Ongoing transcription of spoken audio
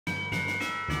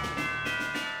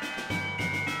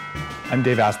I'm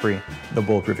Dave Asprey, the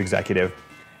Bulletproof Executive.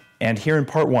 And here in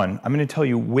part one, I'm going to tell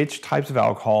you which types of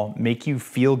alcohol make you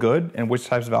feel good and which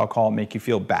types of alcohol make you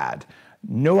feel bad.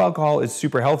 No alcohol is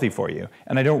super healthy for you,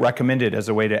 and I don't recommend it as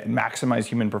a way to maximize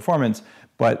human performance,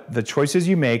 but the choices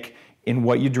you make in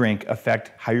what you drink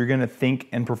affect how you're going to think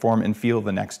and perform and feel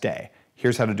the next day.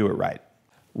 Here's how to do it right.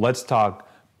 Let's talk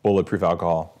bulletproof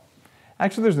alcohol.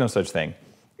 Actually, there's no such thing.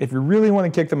 If you really want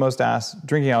to kick the most ass,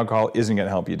 drinking alcohol isn't going to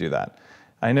help you do that.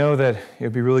 I know that it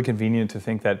would be really convenient to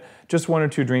think that just 1 or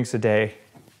 2 drinks a day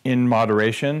in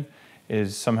moderation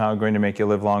is somehow going to make you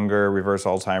live longer, reverse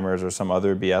Alzheimer's, or some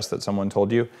other BS that someone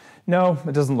told you. No,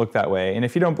 it doesn't look that way. And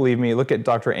if you don't believe me, look at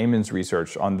Dr. Amen's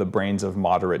research on the brains of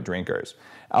moderate drinkers.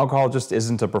 Alcohol just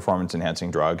isn't a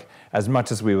performance-enhancing drug. As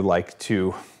much as we would like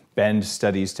to bend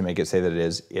studies to make it say that it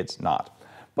is, it's not.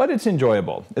 But it's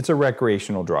enjoyable. It's a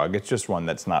recreational drug. It's just one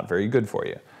that's not very good for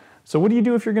you. So what do you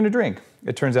do if you're going to drink?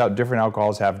 It turns out different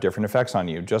alcohols have different effects on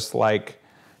you, just like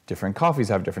different coffees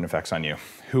have different effects on you.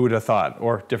 Who would have thought?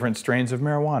 Or different strains of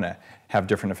marijuana have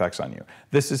different effects on you.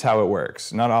 This is how it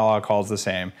works. Not all alcohol is the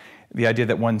same. The idea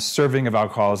that one serving of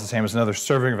alcohol is the same as another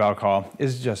serving of alcohol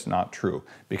is just not true,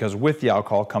 because with the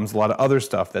alcohol comes a lot of other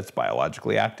stuff that's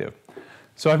biologically active.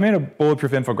 So I've made a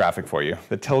bulletproof infographic for you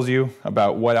that tells you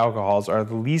about what alcohols are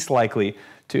the least likely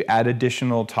to add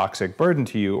additional toxic burden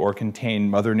to you or contain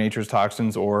Mother Nature's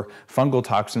toxins or fungal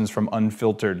toxins from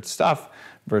unfiltered stuff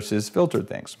versus filtered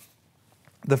things.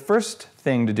 The first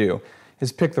thing to do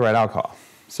is pick the right alcohol.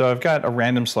 So I've got a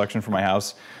random selection for my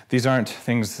house. These aren't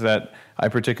things that I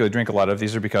particularly drink a lot of.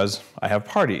 These are because I have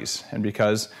parties and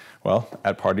because, well,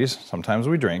 at parties, sometimes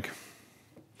we drink.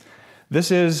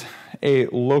 This is a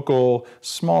local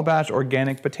small batch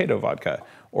organic potato vodka.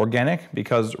 Organic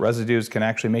because residues can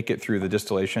actually make it through the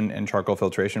distillation and charcoal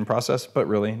filtration process, but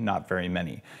really not very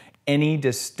many. Any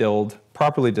distilled,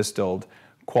 properly distilled,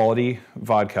 quality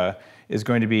vodka is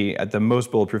going to be at the most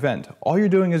bulletproof end. All you're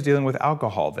doing is dealing with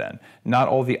alcohol then, not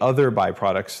all the other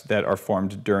byproducts that are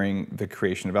formed during the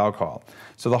creation of alcohol.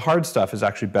 So the hard stuff is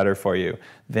actually better for you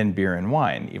than beer and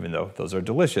wine. Even though those are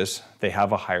delicious, they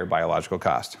have a higher biological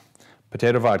cost.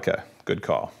 Potato vodka, good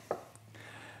call.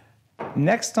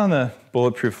 Next on the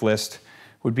bulletproof list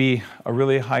would be a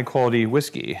really high quality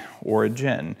whiskey or a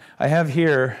gin. I have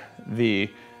here the,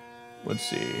 let's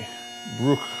see,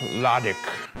 Bruichladdich.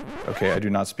 Okay, I do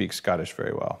not speak Scottish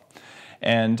very well.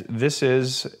 And this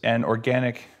is an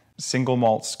organic single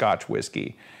malt Scotch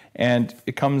whiskey. And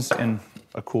it comes in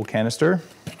a cool canister.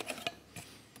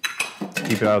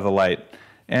 Keep it out of the light.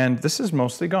 And this is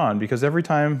mostly gone because every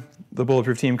time the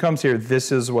Bulletproof team comes here,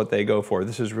 this is what they go for.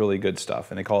 This is really good stuff,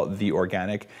 and they call it the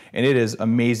organic, and it is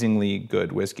amazingly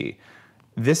good whiskey.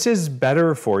 This is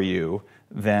better for you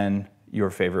than your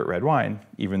favorite red wine,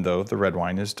 even though the red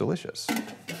wine is delicious.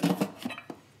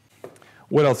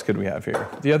 What else could we have here?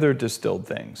 The other distilled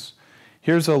things.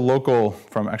 Here's a local,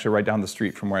 from actually right down the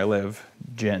street from where I live,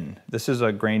 gin. This is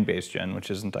a grain-based gin,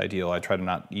 which isn't ideal. I try to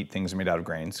not eat things made out of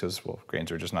grains because, well,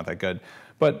 grains are just not that good.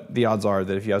 But the odds are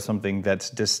that if you have something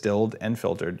that's distilled and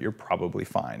filtered, you're probably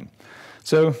fine.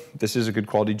 So this is a good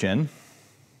quality gin.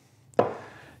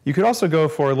 You could also go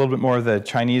for a little bit more of the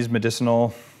Chinese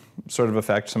medicinal sort of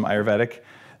effect, some Ayurvedic.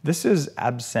 This is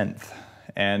absinthe.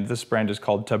 And this brand is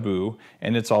called Taboo,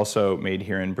 and it's also made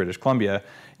here in British Columbia.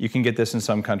 You can get this in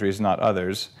some countries, not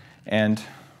others. And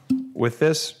with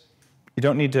this, you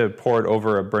don't need to pour it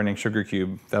over a burning sugar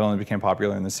cube. That only became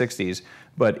popular in the 60s.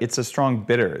 But it's a strong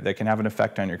bitter that can have an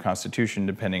effect on your constitution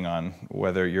depending on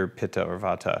whether you're Pitta or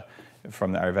Vata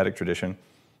from the Ayurvedic tradition.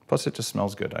 Plus, it just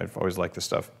smells good. I've always liked this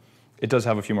stuff. It does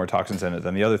have a few more toxins in it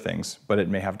than the other things, but it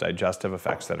may have digestive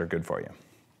effects that are good for you.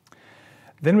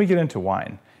 Then we get into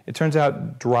wine. It turns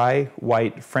out dry,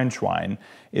 white French wine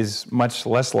is much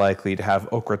less likely to have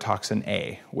ochratoxin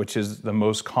A, which is the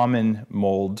most common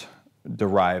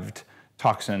mold-derived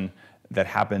toxin that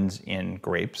happens in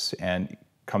grapes and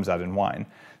comes out in wine.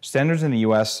 Standards in the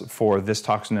US for this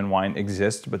toxin in wine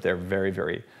exist, but they're very,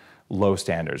 very low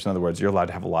standards. In other words, you're allowed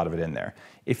to have a lot of it in there.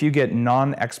 If you get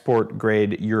non-export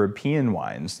grade European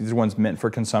wines, these are ones meant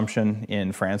for consumption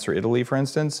in France or Italy, for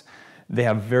instance, they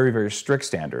have very, very strict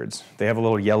standards. They have a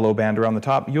little yellow band around the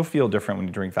top. You'll feel different when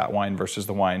you drink that wine versus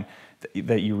the wine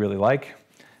that you really like.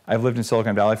 I've lived in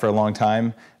Silicon Valley for a long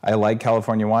time. I like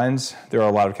California wines. There are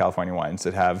a lot of California wines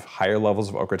that have higher levels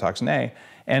of ochratoxin A.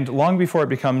 And long before it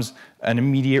becomes an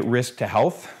immediate risk to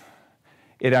health,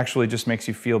 it actually just makes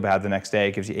you feel bad the next day.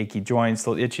 It gives you achy joints, a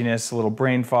little itchiness, a little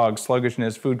brain fog,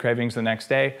 sluggishness, food cravings the next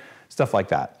day, stuff like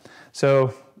that.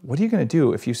 So what are you going to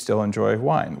do if you still enjoy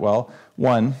wine? Well,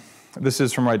 one, this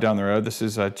is from right down the road. This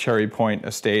is a Cherry Point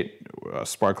Estate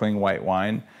sparkling white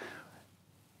wine.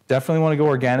 Definitely want to go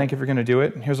organic if you're going to do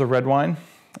it. Here's a red wine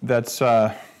that's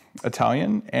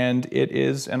Italian, and it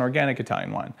is an organic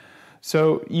Italian wine.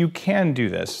 So you can do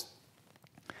this,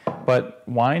 but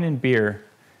wine and beer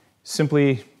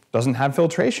simply doesn't have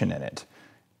filtration in it.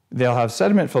 They'll have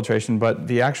sediment filtration, but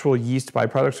the actual yeast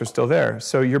byproducts are still there,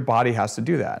 so your body has to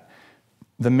do that.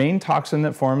 The main toxin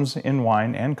that forms in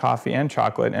wine and coffee and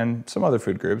chocolate and some other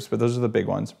food groups, but those are the big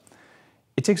ones,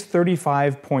 it takes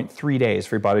 35.3 days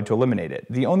for your body to eliminate it.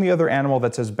 The only other animal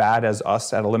that's as bad as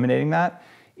us at eliminating that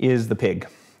is the pig.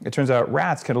 It turns out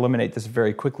rats can eliminate this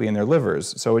very quickly in their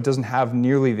livers, so it doesn't have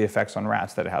nearly the effects on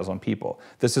rats that it has on people.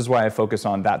 This is why I focus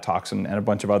on that toxin and a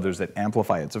bunch of others that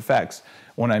amplify its effects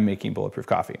when I'm making Bulletproof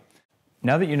coffee.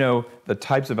 Now that you know the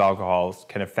types of alcohols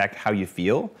can affect how you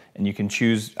feel, and you can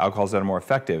choose alcohols that are more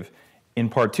effective, in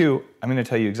part 2, I'm going to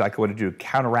tell you exactly what to do to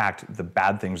counteract the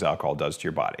bad things alcohol does to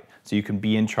your body, so you can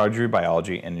be in charge of your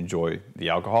biology and enjoy the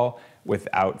alcohol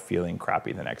without feeling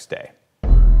crappy the next day.